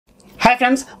Hi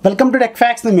friends, welcome to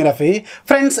TechFacts Rafee.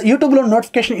 Friends, యూట్యూబ్లో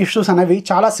notification issues అనేవి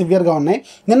చాలా సివియర్గా ఉన్నాయి.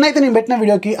 నిన్నైతే నేను పెట్టిన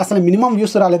వీడియోకి అసలు మినిమం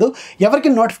వ్యూస్ రాలేదు, ఎవరికి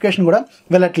నోటిఫికేషన్ కూడా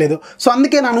వెళ్ళట్లేదు. సో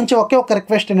అందుకే నా నుంచి ఒకే ఒక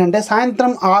రిక్వెస్ట్ ఏంటంటే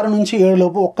సాయంత్రం 6 నుంచి 7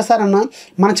 లోపు ఒక్కసారన్నా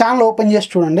మన ఛానల్ ఓపెన్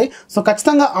చేసి చూడండి. సో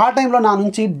ఖచ్చితంగా ఆ టైంలో నా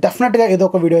నుంచి డెఫినెట్గా ఏదో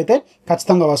ఒక వీడియో అయితే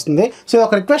ఖచ్చితంగా వస్తుంది. సో ఇది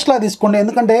ఒక రిక్వెస్ట్లా తీసుకోండి,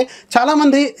 ఎందుకంటే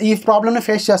చాలామంది ఈ ప్రాబ్లమ్ని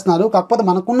ఫేస్ చేస్తున్నారు. కాకపోతే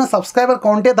మనకున్న సబ్స్క్రైబర్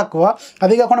కౌంటే తక్కువ,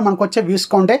 అది కాకుండా మనకు వచ్చే వ్యూస్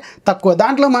కౌంటే తక్కువ.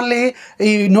 దాంట్లో మళ్ళీ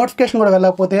ఈ నోటిఫికేషన్ కూడా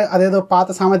వెళ్ళకపోతే అదేదో పాత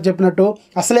సామెత చెప్పినట్టు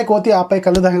అసలే కోతి ఆపై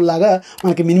కళ్ళు దహనలాగా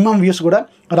మనకి మినిమం వ్యూస్ కూడా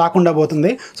రాకుండా పోతుంది.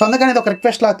 సో అందుకని ఇది ఒక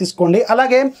రిక్వెస్ట్ లాగా తీసుకోండి.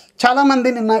 అలాగే చాలామంది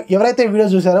నిన్న ఎవరైతే వీడియో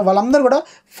చూసారో వాళ్ళందరూ కూడా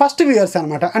ఫస్ట్ వ్యూయర్స్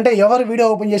అనమాట. అంటే ఎవరు వీడియో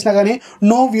ఓపెన్ చేసినా కానీ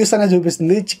నో వ్యూస్ అనేది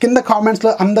చూపిస్తుంది. కింద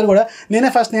కామెంట్స్లో అందరూ కూడా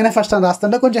నేనే ఫస్ట్ అని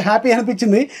రాస్తుంటే కొంచెం హ్యాపీ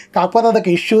అనిపించింది. కాకపోతే అదొక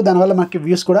ఇష్యూ, దానివల్ల మనకి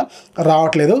వ్యూస్ కూడా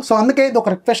రావట్లేదు. సో అందుకే ఇది ఒక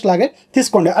రిక్వెస్ట్ లాగే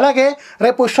తీసుకోండి. అలాగే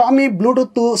రేపు Xiaomi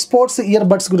Bluetooth sports ear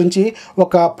buds గురించి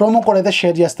ఒక ప్రోమో కోడ్ అయితే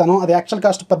షేర్ చేస్తాను. అది యాక్చువల్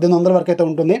కాస్ట్ 1800 వరకు అయితే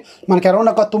ఉంటుంది. మనకి అరౌండ్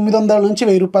ఒక 900 నుంచి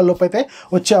 1000 రూపాయల లోపు అయితే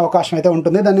వచ్చే అవకాశం అయితే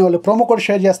ఉంటుంది. దాన్ని వాళ్ళు ప్రోమో కోడ్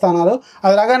షేర్ చేస్తున్నారు.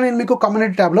 అది రాగా నేను మీకు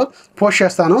కమ్యూనిటీ ట్యాబ్లో పోస్ట్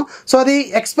చేస్తాను. సో అది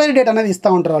ఎక్స్పైరీ డేట్ అనేది ఇస్తూ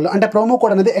ఉంటారు వాళ్ళు, అంటే ప్రోమో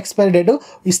కోడ్ అనేది ఎక్స్పైరీ డేట్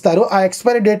ఇస్తారు. ఆ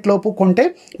ఎక్స్పైరీ డేట్ లోపు కొంటే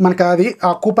మనకి అది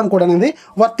ఆ కూపన్ కోడ్ అనేది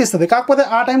వర్తిస్తుంది. కాకపోతే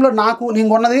ఆ టైంలో నేను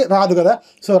కొన్నది రాదు కదా.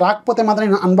 సో రాకపోతే మాత్రం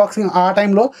నేను అన్బాక్సింగ్ ఆ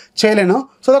టైంలో చేయలేను.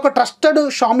 సో అది ఒక ట్రస్టెడ్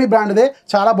షామీ బ్రాండ్దే,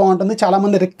 చాలా బాగుంటుంది.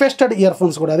 చాలామంది రిక్వెస్టెడ్ ఇయర్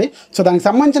ఫోన్స్ కూడా అది. సో దానికి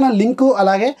సంబంధించిన లింకు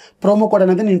అలాగే ప్రోమో కోడ్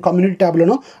అనేది నేను కమ్యూనిటీ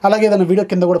ట్యాబ్లోను అలాగే ఏదైనా వీడియో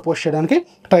కింద కూడా పోస్ట్ చేయడానికి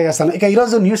ట్రై చేస్తాను. ఇక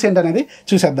ఈరోజు న్యూస్ ఏంటనేది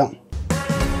చూసేద్దాం.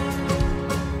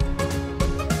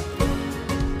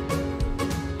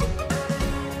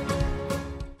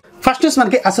 ఫస్ట్ న్యూస్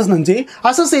మనకి అసూస్ నుంచి.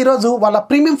 అసూస్ ఈరోజు వాళ్ళ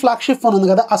ప్రీమియం ఫ్లాగ్షిప్ ఫోన్ ఉంది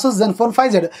కదా, అసూస్ జెన్ఫోన్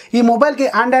 5Z, ఈ మొబైల్కి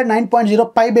ఆండ్రాయిడ్ 9.0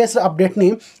 పై బేస్డ్ అప్డేట్ని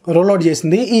రోల్అవుట్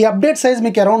చేసింది. ఈ అప్డేట్ సైజ్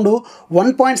మీకు అరౌండ్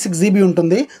 1.6 GB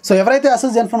ఉంటుంది. సో ఎవరైతే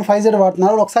అసూస్ జెన్ఫోన్ 5Z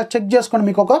వాడుతున్నారో ఒకసారి చెక్ చేసుకోండి,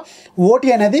 మీకు ఒక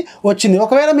ఓటీ అనేది వచ్చింది.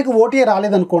 ఒకవేళ మీకు ఓటీ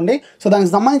రాలేదనుకోండి, సో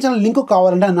దానికి సంబంధించిన లింక్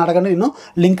కావాలంటే నన్ను అడగండి, నేను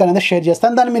లింక్ అనేది షేర్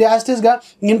చేస్తాను. దాన్ని మీరు యాస్టీస్గా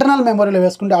ఇంటర్నల్ మెమరీలో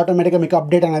వేసుకుంటే ఆటోమేటిక్గా మీకు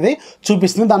అప్డేట్ అనేది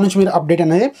చూపిస్తుంది. దాని నుంచి మీరు అప్డేట్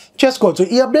అనేది చేసుకోవచ్చు.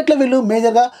 ఈ అప్డేట్లో వీళ్ళు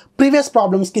మేజర్గా ప్రీవియస్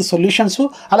ప్రాబ్లమ్స్కి సొల్యూషన్స్,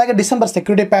 అలాగే డిసెంబర్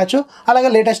సెక్యూరిటీ ప్యాచ్, అలాగే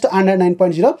లేటెస్ట్ ఆండ్రాయిడ్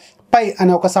 9.0 పై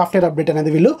అనే ఒక సాఫ్ట్వేర్ అప్డేట్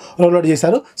అనేది వీళ్ళు రోల్అవుట్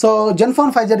చేశారు. సో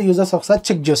జెన్ఫోన్ 5Z యూజర్స్ ఒకసారి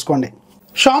చెక్ చేసుకోండి.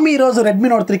 షామీ ఈరోజు రెడ్మీ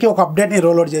నోట్ 3కి ఒక అప్డేట్ని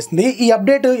రోల్అవుట్ చేసింది. ఈ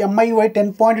అప్డేట్ MIUI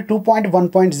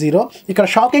 10.2.1.0. ఇక్కడ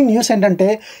షాకింగ్ న్యూస్ ఏంటంటే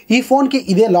ఈ ఫోన్కి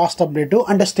ఇదే లాస్ట్ అప్డేట్,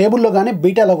 అంటే స్టేబుల్లో కానీ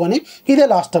బీటాలో కానీ ఇదే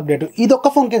లాస్ట్ అప్డేట్. ఇది ఒక్క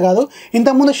ఫోన్కే కాదు,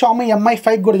 ఇంతకుముందు షామీ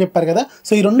MI5 కూడా చెప్పారు కదా.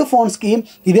 సో ఈ రెండు ఫోన్స్కి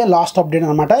ఇదే లాస్ట్ అప్డేట్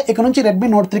అనమాట. ఇక నుంచి రెడ్మీ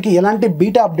నోట్ 3కి ఎలాంటి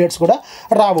బీటా అప్డేట్స్ కూడా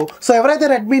రావు. సో ఎవరైతే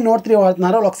రెడ్మీ నోట్ 3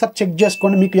 వాడుతున్నారో ఒకసారి చెక్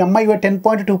చేసుకోండి, మీకు MIUI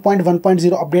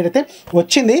 10.2.1.0 అప్డేట్ అయితే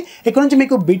వచ్చింది. ఇక నుంచి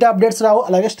మీకు బీటా అప్డేట్స్ రావు,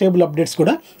 అలాగే స్టేబుల్ అప్డేట్స్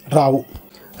కూడా రావు.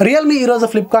 రియల్మీ ఈరోజు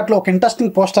ఫ్లిప్కార్ట్లో ఒక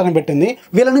ఇంట్రెస్టింగ్ పోస్టర్ అని పెట్టింది.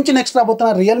 వీళ్ళ నుంచి నెక్స్ట్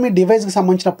రాబోతున్న రియల్మీ డివైస్కి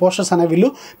సంబంధించిన పోస్టర్స్ అనేవి వీళ్ళు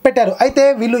పెట్టారు. అయితే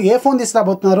వీళ్ళు ఏ ఫోన్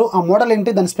తీసుకురాబోతున్నారు, ఆ మోడల్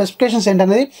ఏంటి, దాని స్పెసిఫికేషన్స్ ఏంటి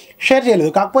అనేది షేర్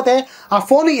చేయలేదు. కాకపోతే ఆ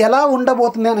ఫోన్ ఎలా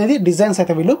ఉండబోతుంది అనేది డిజైన్స్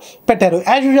అయితే వీళ్ళు పెట్టారు.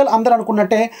 యాజ్ యూజువల్ అందరూ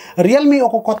అనుకున్నట్టే రియల్మీ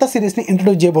ఒక కొత్త సిరీస్ని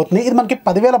ఇంట్రొడ్యూస్ చేయబోతుంది. ఇది మనకి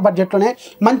 10,000 బడ్జెట్లోనే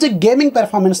మంచి గేమింగ్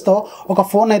పెర్ఫార్మెన్స్తో ఒక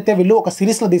ఫోన్ అయితే వీళ్ళు ఒక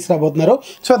సిరీస్లో తీసుకురాబోతున్నారు.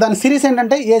 సో దాని సిరీస్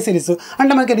ఏంటంటే ఏ సిరీస్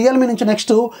అంటే మనకి రియల్మీ నుంచి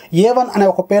నెక్స్ట్ A1 అనే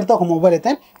ఒక పేరుతో ఒక మొబైల్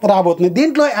అయితే రాబోతుంది.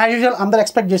 దీంట్లో యాజ్ యూజువల్ అందరూ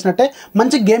ఎక్స్పెక్ట్ చేసినట్టే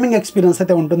మంచి గేమింగ్ ఎక్స్పీరియన్స్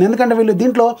అయితే ఉంటుంది. ఎందుకంటే వీళ్ళు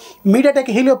దీంట్లో మీడియాటెక్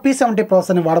హీలియో P70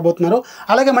 ప్రాసెసర్ని వాడబోతున్నారు.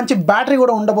 అలాగే మంచి బ్యాటరీ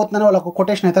కూడా ఉండబోతుందని వాళ్ళు ఒక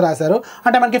కొటేషన్ అయితే రాశారు.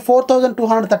 అంటే మనకి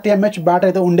 4230 mAh బ్యాటరీ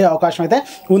అయితే ఉండే అవకాశం అయితే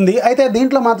ఉంది. అయితే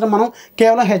దీంట్లో మాత్రం మనం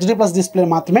కేవలం HD+ డిస్ప్లే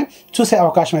మాత్రమే చూసే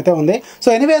అవకాశం అయితే ఉంది. సో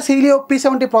ఎనీవేస్ హీలియో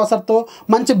P70 ప్రాసెసర్తో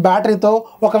మంచి బ్యాటరీతో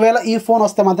ఒకవేళ ఈ ఫోన్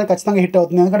వస్తే మాత్రం ఖచ్చితంగా హిట్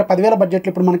అవుతుంది. ఎందుకంటే 10,000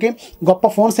 బడ్జెట్లో ఇప్పుడు మనకి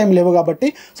గొప్ప ఫోన్స్ ఏమి లేవు కాబట్టి.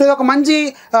 సో ఇది ఒక మంచి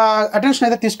అటెన్షన్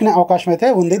అయితే తీసుకునే అవకాశం అయితే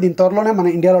ఉంది. దీని త్వరలోనే మన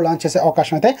ఇండియాలో లాంచ్ చేసే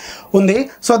అవకాశం అయితే ఉంది.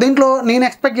 సో దీంట్లో నేను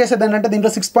ఎక్స్పెక్ట్ చేసేది ఏంటంటే దీంట్లో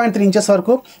 6.3 ఇంచెస్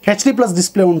వరకు HD+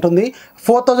 డిస్ప్లే ఉంటుంది,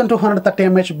 4230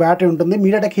 mAh బ్యాటరీ ఉంటుంది,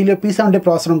 మీడియాటెక్ హీలియో P70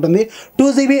 ప్రాసెసర్ ఉంటుంది,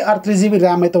 2GB or 3GB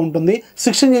ర్యామ్ అయితే ఉంటుంది,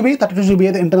 16GB 32GB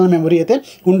అయితే ఇంటర్నల్ మెమరీ అయితే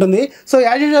ఉంటుంది. సో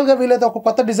యాజ్ యూజువల్గా వీళ్ళైతే ఒక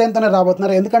కొత్త డిజైన్తోనే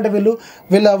రాబోతున్నారు. ఎందుకంటే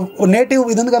వీళ్ళ నేటివ్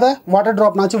ఇది ఉంది కదా, వాటర్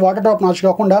డ్రాప్ నాచ్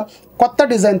కాకుండా కొత్త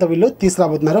డిజైన్తో వీళ్ళు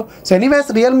తీసుకురాబోతున్నారు. సో ఎనీవేస్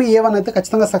రియల్మీ A1 అయితే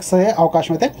ఖచ్చితంగా సక్సెస్ అయ్యే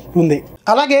అవకాశం అయితే ఉంది.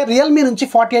 అలాగే రియల్మీ నుంచి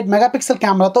 48 మెగాపిక్సెల్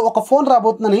కెమెరాతో ఒక ఫోన్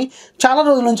రాబోతుందని చాలా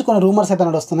రోజుల నుంచి కొన్ని రూమర్స్ అయితే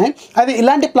నడుస్తున్నాయి. అది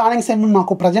ఇలాంటి ప్లానింగ్స్ ఏమి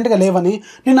మాకు ప్రజెంట్గా లేవని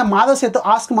నిన్న మాధవ్ సేతు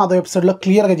ఆస్క్ మాధవ్ ఎపిసోడ్లో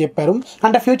క్లియర్గా చెప్పారు.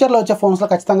 అంటే ఫ్యూచర్లో వచ్చే ఫోన్స్లో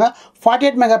ఖచ్చితంగా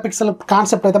 48 మెగాపిక్సెల్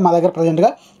కాన్సెప్ట్ అయితే మా దగ్గర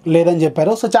ప్రజెంట్గా లేదని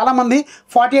చెప్పారు. సో చాలామంది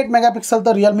 48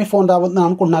 మెగాపిక్సెల్తో రియల్మీ ఫోన్ రాబోతుందని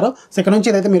అనుకుంటున్నారు. సో ఇక్కడ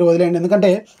నుంచి ఇదైతే మీరు వదిలేయండి,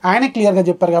 ఎందుకంటే ఆయనే క్లియర్గా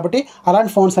చెప్పారు కాబట్టి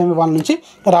అలాంటి ఫోన్స్ ఏమి వాళ్ళ నుంచి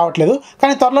రావట్లేదు.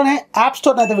 కానీ త్వరలోనే యాప్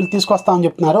స్టోర్ అయితే వీళ్ళు తీసుకొస్తామని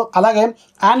చెప్తున్నారు. అలాగే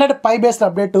ఆండ్రాయిడ్ పై బేస్డ్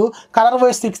అప్డేట్ కలర్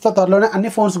వాయిస్ 6తో త్వరలోనే అన్ని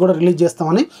ఫోన్స్ కూడా రిలీజ్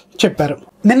చేస్తామని చెప్పారు.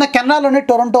 నిన్న కెనడాలోని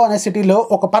టొరంటో అనే సిటీలో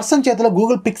ఒక పర్సన్ చేతిలో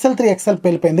గూగుల్ పిక్సెల్ 3 XL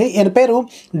పేలిపోయింది. ఈయన పేరు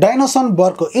డైనోసాన్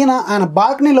బార్క్. ఆయన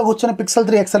బాల్కనీలో కూర్చొని పిక్సెల్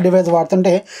 3 XL డివైస్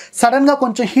వాడుతుంటే సడన్గా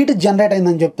కొంచెం హీట్ జనరేట్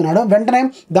అయిందని చెప్తున్నాడు. వెంటనే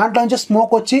దాంట్లో నుంచి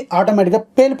స్మోక్ వచ్చి ఆటోమేటిక్గా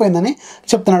పేలిపోయిందని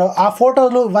చెప్తున్నాడు. ఆ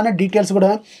ఫోటోలు ఇవన్నీ డీటెయిల్స్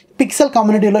కూడా పిక్సెల్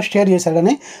కమ్యూనిటీలో షేర్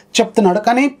చేశాడని చెప్తున్నాడు.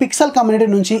 కానీ పిక్సెల్ కమ్యూనిటీ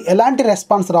నుంచి ఎలాంటి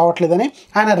రెస్పాన్స్ రావట్లేదని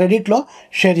ఆయన రెడిట్లో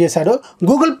షేర్ చేశాడు.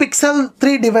 గూగుల్ పిక్సెల్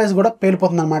 3 డివైస్ కూడా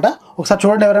పేలిపోతుంది అనమాట. ఒకసారి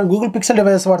చూడండి, ఎవరైనా గూగుల్ పిక్సెల్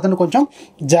డివైస్ వాడుతుంటే కొంచెం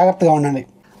జాగ్రత్తగా ఉండండి.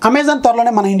 అమెజాన్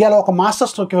త్వరలోనే మన ఇండియాలో ఒక మాస్టర్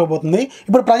స్ట్రోక్ ఇవ్వబోతుంది.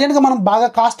 ఇప్పుడు ప్రజెంట్గా మనం బాగా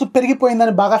కాస్ట్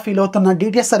పెరిగిపోయిందని బాగా ఫీల్ అవుతున్న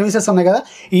డిటిఎస్ సర్వీసెస్ ఉన్నాయి కదా,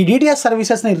 ఈ డిటిఎస్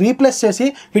సర్వీసెస్ని రీప్లేస్ చేసి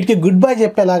వీటికి గుడ్ బై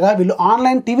చెప్పేలాగా వీళ్ళు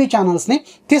ఆన్లైన్ టీవీ ఛానల్స్ని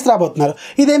తీసుకురాబోతున్నారు.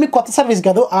 ఇదేమి కొత్త సర్వీస్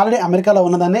కాదు, ఆల్రెడీ అమెరికాలో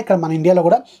ఉన్నదాన్ని ఇక్కడ మన ఇండియాలో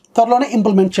కూడా త్వరలోనే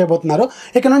ఇంప్లిమెంట్ చేయబోతున్నారు.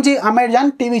 ఇక్కడ నుంచి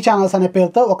అమెజాన్ టీవీ ఛానల్స్ అనే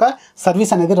పేరుతో ఒక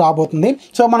సర్వీస్ అనేది రాబోతుంది.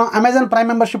 సో మనం అమెజాన్ ప్రైమ్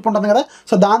మెంబర్షిప్ ఉంటుంది కదా,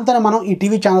 సో దాంతోనే మనం ఈ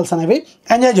టీవీ ఛానల్స్ అనేవి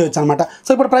ఎంజాయ్ చేయొచ్చు అనమాట. సో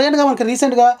ఇప్పుడు ప్రజెంట్గా మనకి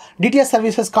రీసెంట్గా డిటిఎస్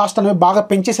సర్వీసెస్ కాస్ట్ అనేవి బాగా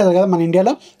పెంచేసారు కదా మన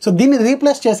ఇండియాలో. సో దీన్ని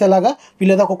రీప్లేస్ చేసేలాగా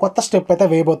వీళ్ళు ఏదో ఒక కొత్త స్టెప్ అయితే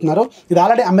వేయబోతున్నారు. ఇది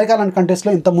ఆల్రెడీ అమెరికా లాంటి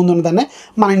కంట్రీస్లో ఇంత ముందు ఉన్నదాన్ని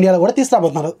మన ఇండియాలో కూడా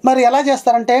తీసుకురాబోతున్నారు. మరి ఎలా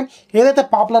చేస్తారంటే, ఏదైతే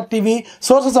పాపులర్ టీవీ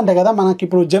సోర్సెస్ ఉంటాయి కదా, మనకి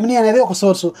ఇప్పుడు జెమినీ అనేది ఒక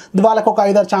సోర్సు, వాళ్ళకి ఒక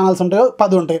 5-6 ఛానల్స్ ఉంటాయో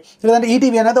 10 ఉంటాయి. లేదంటే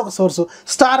ఈటీవీ అనేది ఒక సోర్సు,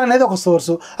 స్టార్ అనేది ఒక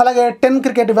సోర్సు, అలాగే 10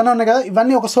 క్రికెట్ ఇవన్నీ ఉన్నాయి కదా,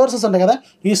 ఇవన్నీ ఒక సోర్సెస్ ఉంటాయి కదా.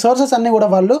 ఈ సోర్సెస్ అన్నీ కూడా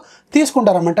వాళ్ళు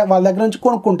తీసుకుంటారన్నమాట, వాళ్ళ దగ్గర నుంచి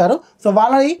కొనుక్కుంటారు. సో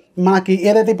వాళ్ళని మనకి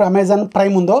ఏదైతే ఇప్పుడు అమెజాన్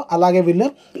ప్రైమ్ ఉందో అలాగే వీళ్ళు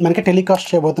మనకి టెలికాస్ట్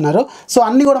చేయబోతున్నారు. సో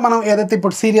అన్నీ కూడా మనం ఏదైతే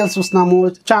ఇప్పుడు సీరియల్స్ చూస్తున్నాము,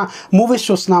 మూవీస్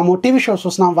చూస్తున్నాము, టీవీ షోస్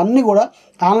చూస్తున్నాము, అవన్నీ కూడా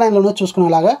ఆన్లైన్లోనే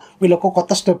చూసుకునేలాగా వీళ్ళు ఒక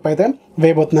కొత్త స్టెప్ అయితే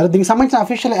వేయబోతున్నారు. దీనికి సంబంధించిన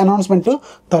అఫీషియల్ అనౌన్స్మెంట్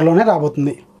త్వరలోనే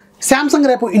రాబోతుంది. శాంసంగ్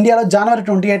రేపు ఇండియాలో జనవరి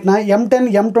 28న M10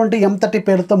 M20 M30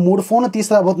 పేరుతో 3 ఫోన్లు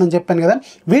తీసుకురాబోతుందని చెప్పాను కదా.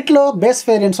 వీటిలో బేస్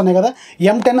వేరియంట్స్ ఉన్నాయి కదా,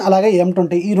 M10 అలాగే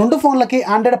M20. ఈ 2 ఫోన్లకి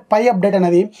ఆండ్రాయిడ్ పై అప్డేట్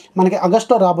అనేది మనకి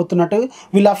ఆగస్టులో రాబోతున్నట్టు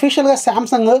వీళ్ళు అఫీషియల్గా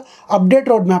శాంసంగ్ అప్డేట్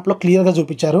రోడ్ మ్యాప్లో క్లియర్గా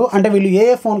చూపించారు. అంటే వీళ్ళు ఏ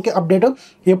ఫోన్కి అప్డేట్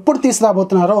ఎప్పుడు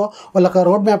తీసుకురాబోతున్నారో వాళ్ళకి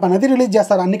రోడ్ మ్యాప్ అనేది రిలీజ్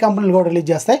చేస్తారు. అన్ని కంపెనీలు కూడా రిలీజ్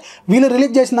చేస్తాయి. వీళ్ళు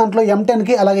రిలీజ్ చేసిన దాంట్లో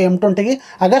M10కి అలాగే M20కి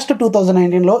ఆగస్టు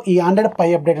 2019లో ఈ ఆండ్రాయిడ్ పై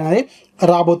అప్డేట్ అనేది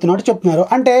రాబోతున్నట్టు చెప్తున్నారు.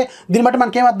 అంటే దీన్ని బట్టి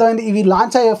మనకేం అర్థమైంది, ఇవి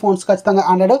లాంచ్ అయ్యే ఫోన్స్ ఖచ్చితంగా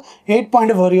ఆండ్రాయిడ్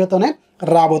 8.4తోనే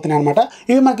రాబోతున్నాయి అనమాట.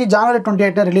 ఇవి మనకి జనవరి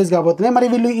 28న రిలీజ్ కాబోతున్నాయి. మరి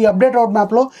వీళ్ళు ఈ అప్డేట్ రోడ్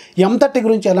మ్యాప్లో M30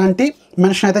 గురించి ఎలాంటి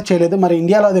మెన్షన్ అయితే చేయలేదు. మరి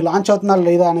ఇండియాలో అది లాంచ్ అవుతుందా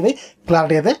లేదా అనేది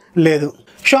క్లారిటీ అయితే లేదు.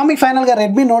 షామీ ఫైనల్గా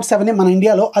రెడ్మీ నోట్ 7ని మన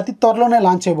ఇండియాలో అతి త్వరలోనే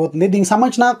లాంచ్ చేయబోతుంది. దీనికి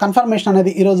సంబంధించిన కన్ఫర్మేషన్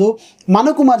అనేది ఈరోజు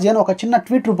మను కుమార్ జైన్ ఒక చిన్న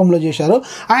ట్వీట్ రూపంలో చేశారు.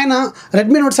 ఆయన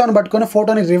రెడ్మీ నోట్ 7 పట్టుకొని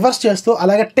ఫోటోని రివర్స్ చేస్తూ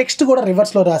అలాగే టెక్స్ట్ కూడా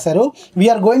రివర్స్లో రాశారు.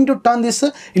 We are going to turn this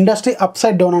industry up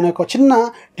side down అనే ఒక చిన్న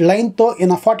లైన్తో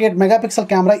ఈయన 48 మెగాపిక్సెల్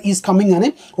కెమెరా ఈజ్ కమింగ్ అని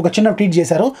ఒక చిన్న ట్వీట్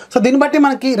చేశారు. సో దీన్ని బట్టి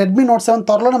మనకి రెడ్మీ నోట్ 7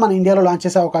 త్వరలోనే మన ఇండియాలో లాంచ్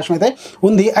చేసే అవకాశం అయితే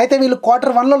ఉంది. అయితే వీళ్ళు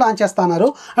Q1లో లాంచ్ చేస్తున్నారు.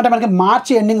 అంటే మనకి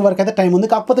మార్చి ఎండింగ్ వరకు అయితే టైం ఉంది.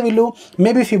 కాకపోతే వీళ్ళు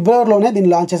మేబీ ఫిబ్రవరిలోనే దీన్ని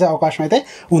లాంచ్ చేసే అవకాశం అయితే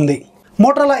ఉంది.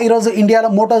 మోటోలా ఈరోజు ఇండియాలో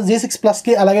MOTO G6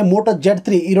 Plusకి అలాగే MOTO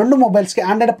Z3 ఈ 2 మొబైల్స్కి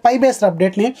ఆండ్రాయిడ్ పై బేస్డ్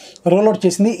అప్డేట్ని రోల్అవుట్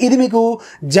చేసింది. ఇది మీకు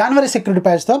జనవరి సెక్యూరిటీ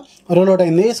ప్యాచ్తో రోల్అవుట్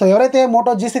అయింది. సో ఎవరైతే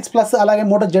MOTO G6 Plus అలాగే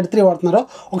MOTO Z3 వాడుతున్నారో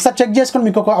ఒకసారి చెక్ చేసుకొని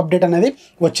మీకు ఒక అప్డేట్ అనేది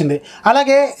వచ్చింది.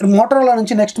 అలాగే మోటోలా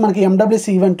నుంచి నెక్స్ట్ మనకి MWC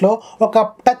ఈవెంట్లో ఒక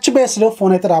టచ్ బేస్డ్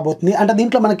ఫోన్ అయితే రాబోతుంది. అంటే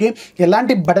దీంట్లో మనకి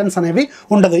ఎలాంటి బటన్స్ అనేవి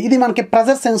ఉండదు. ఇది మనకి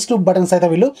ప్రెజర్ సెన్సిటివ్ బటన్స్ అయితే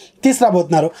వీళ్ళు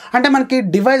తీసుకురాబోతున్నారు. అంటే మనకి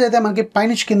డివైస్ అయితే మనకి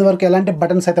పైనుంచి కింద వరకు ఎలాంటి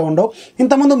బటన్స్ అయితే ఉండవు.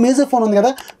 ఇంతకుముందు మ్యూజిక్ ఫోన్ ఉంది కదా,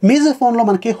 మ్యూజిక్ ఫోన్లో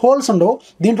మనకి హోల్స్ ఉండవు,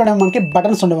 దీంట్లోనే మనకి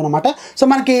బటన్స్ ఉండవు అనమాట. సో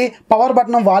మనకి power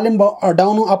button, volume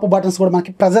down, up buttons కూడా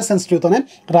మనకి ప్రెజర్ సెన్సిటివ్తోనే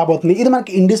రాబోతుంది. ఇది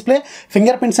మనకి ఇన్ డిస్ప్లే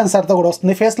ఫింగర్ ప్రింట్ సెన్సార్తో కూడా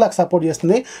వస్తుంది, ఫేస్ లాక్ సపోర్ట్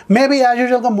చేస్తుంది. మేబీ యాజ్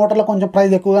యూజువల్గా మోటోలో కొంచెం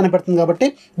ప్రైస్ ఎక్కువగానే పెడుతుంది కాబట్టి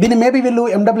దీన్ని మేబీ వీళ్ళు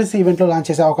MWC ఈవెంట్లో లాంచ్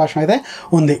చేసే అవకాశం అయితే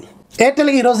ఉంది. ఎయిర్టెల్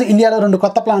ఈరోజు ఇండియాలో 2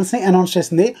 కొత్త ప్లాన్స్ని అనౌన్స్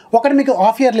చేసింది. ఒకటి మీకు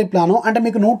హాఫ్ ఇయర్లీ ప్లాను, అంటే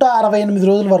మీకు 168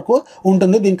 రోజుల వరకు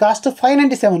ఉంటుంది. దీని కాస్ట్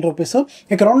 597 రూపీస్.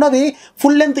 ఇక రెండోది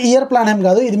ఫుల్ లెంత్ ఇయర్ ప్లాన్ ఏం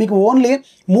కాదు, ఇది మీకు ఓన్లీ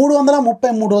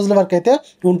 333 రోజుల వరకు అయితే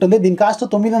ఉంటుంది. దీని కాస్ట్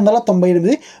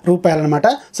 998 రూపాయలు అనమాట.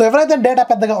 సో ఎవరైతే డేటా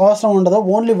పెద్దగా అవసరం ఉండదో,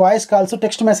 ఓన్లీ వాయిస్ కాల్స్,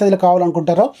 టెక్స్ట్ మెసేజ్లు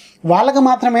కావాలనుకుంటారో వాళ్ళకి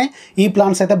మాత్రమే ఈ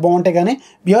ప్లాన్స్ అయితే బాగుంటాయి. కానీ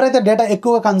ఎవరైతే డేటా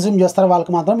ఎక్కువగా కన్జ్యూమ్ చేస్తారో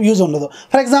వాళ్ళకి మాత్రం యూజ్ ఉండదు.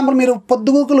 ఫర్ ఎగ్జాంపుల్ మీరు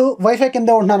పొద్దుగూకులు వైఫై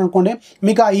కిందే ఉంటున్నారు అనుకోండి,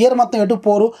 మీకు ఆ ఇయర్ మొత్తం ఎటు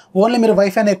పోరు, ఓన్లీ మీరు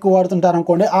వైఫైని ఎక్కువ వాడుతుంటారు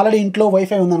అనుకోండి, ఆల్రెడీ ఇంట్లో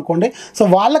వైఫై ఉందనుకోండి, సో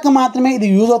వాళ్ళకి మాత్రమే ఇది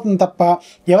యూజ్ అవుతుంది తప్ప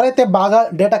ఎవరైతే బాగా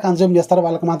డేటా కన్జ్యూమ్ చేస్తారో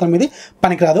వాళ్ళకి మాత్రం ఇది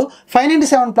పనికిరాదు.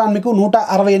 597 ప్లాన్ మీకు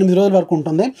 168 రోజుల వరకు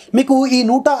ఉంటుంది. మీకు ఈ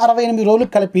 168 రోజులు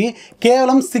కలిపి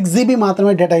కేవలం 6 GB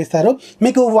మాత్రమే డేటా ఇస్తారు.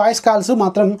 మీకు వాయిస్ కాల్స్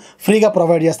మాత్రం ఫ్రీగా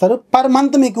ప్రొవైడ్ చేస్తారు. పర్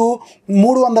మంత్ మీకు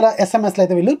 300 SMS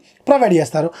అయితే వీళ్ళు ప్రొవైడ్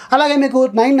చేస్తారు. అలాగే మీకు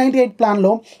 998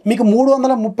 ప్లాన్లో మీకు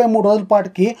 333 రోజుల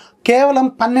పాటుకి కేవలం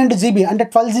 12 GB అంటే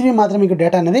 12 GB మాత్రం మీకు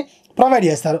డేటా అనేది ప్రొవైడ్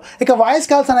చేస్తారు. ఇక వాయిస్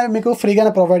కాల్స్ అనేవి మీకు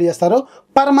ఫ్రీగానే ప్రొవైడ్ చేస్తారు.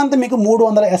 పర్ మంత్ మీకు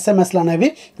 300 SMS అనేవి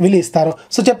వీళ్ళు ఇస్తారు.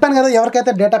 సో చెప్పాను కదా,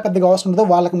 ఎవరికైతే డేటా పెద్దగా అవసరం ఉంటుందో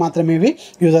వాళ్ళకి మాత్రమే ఇవి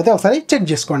యూజ్ అయితే ఒకసారి చెక్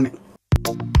చేసుకోండి.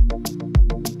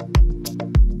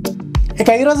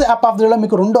 ఇక ఈరోజు యాప్ ఆఫ్ ది డేలో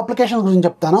మీకు రెండు అప్లికేషన్స్ గురించి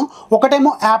చెప్తాను. ఒకటేమో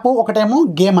యాప్, ఒకటేమో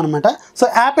గేమ్ అనమాట. సో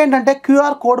యాప్ ఏంటంటే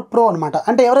QR కోడ్ ప్రో అనమాట.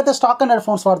 అంటే ఎవరైతే స్టాక్ అండ్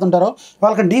ఫోన్స్ వాడుతుంటారో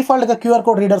వాళ్ళకి డిఫాల్ట్గా QR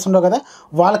కోడ్ రీడర్స్ ఉండవు కదా,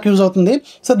 వాళ్ళకి యూజ్ అవుతుంది.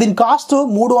 సో దీని కాస్ట్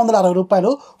 360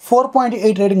 రూపాయలు,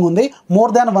 4.8 రేటింగ్ ఉంది,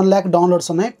 మోర్ దాన్ 1 lakh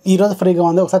డౌన్లోడ్స్ ఉన్నాయి. ఈరోజు ఫ్రీగా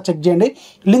ఉంది, ఒకసారి చెక్ చేయండి,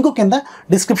 లింక్ కింద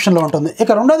డిస్క్రిప్షన్లో ఉంటుంది.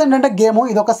 ఇక రెండోది ఏంటంటే గేమ్,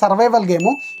 ఇది ఒక survival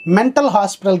game, mental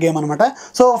hospital game అనమాట.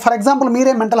 సో ఫర్ ఎగ్జాంపుల్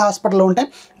మీరే మెంటల్ హాస్పిటల్లో ఉంటే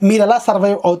మీరు ఎలా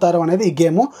సర్వైవ్ అవుతారు అనేది ఈ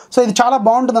గేమ్. సో ఇది చాలా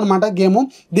బాగుంటుంది అనమాట గేమ్.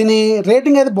 దీని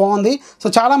రేటింగ్ అయితే బాగుంది. సో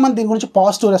చాలా మంది దీని గురించి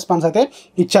పాజిటివ్ రెస్పాన్స్ అయితే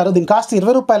ఇచ్చారు. దీని కాస్ట్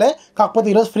 20 రూపాయలే, కాకపోతే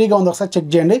ఈరోజు ఫ్రీగా ఉంది, ఒకసారి చెక్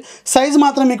చేయండి. సైజ్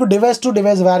మాత్రం మీకు డివైస్ టు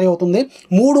డివైస్ వ్యారీ అవుతుంది.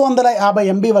 350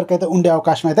 MB వరకు అయితే ఉండే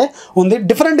అవకాశం అయితే ఉంది.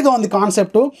 డిఫరెంట్గా ఉంది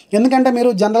కాన్సెప్ట్, ఎందుకంటే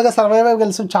మీరు జనరల్గా సర్వైవల్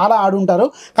గేమ్స్ చాలా ఆడుంటారు,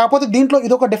 కాకపోతే దీంట్లో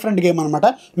ఇది ఒక డిఫరెంట్ గేమ్ అనమాట.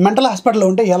 మెంటల్ హాస్పిటల్లో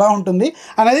ఉంటే ఎలా ఉంటుంది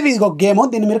అనేది ఇది ఒక గేమ్,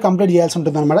 దీన్ని మీరు కంప్లీట్ చేయాల్సి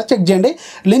ఉంటుంది అనమాట. చెక్ చేయండి,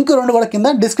 లింక్ రెండు కూడా కింద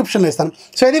డిస్క్రిప్షన్లో ఇస్తాను.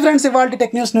 సో ఇది ఫ్రెండ్స్ ఇవాళ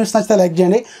టెక్ న్యూస్ నచ్చితే లైక్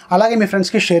చేయండి, అలాగే మీ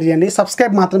ఫ్రెండ్స్కి షేర్ చేయండి.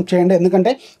 సబ్స్క్రైబ్ మాత్రం చేయండి,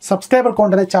 ఎందుకంటే సబ్స్క్రైబర్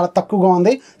కౌంట్ అనేది చాలా తక్కువగా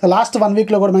ఉంది. లాస్ట్ 1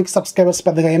 వీక్లో కూడా మనకి సబ్స్క్రైబర్స్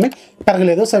పెద్దగా ఏమీ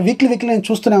పెరగలేదు. సో వీక్లీ నేను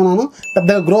చూస్తూనే ఉన్నాను,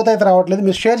 పెద్దగా గ్రోత్ అయితే రావట్లేదు.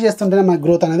 మీరు షేర్ చేస్తుంటేనే మనకి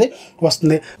గ్రోత్ అనేది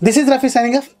వస్తుంది. This is Rafi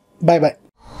signing off, by by.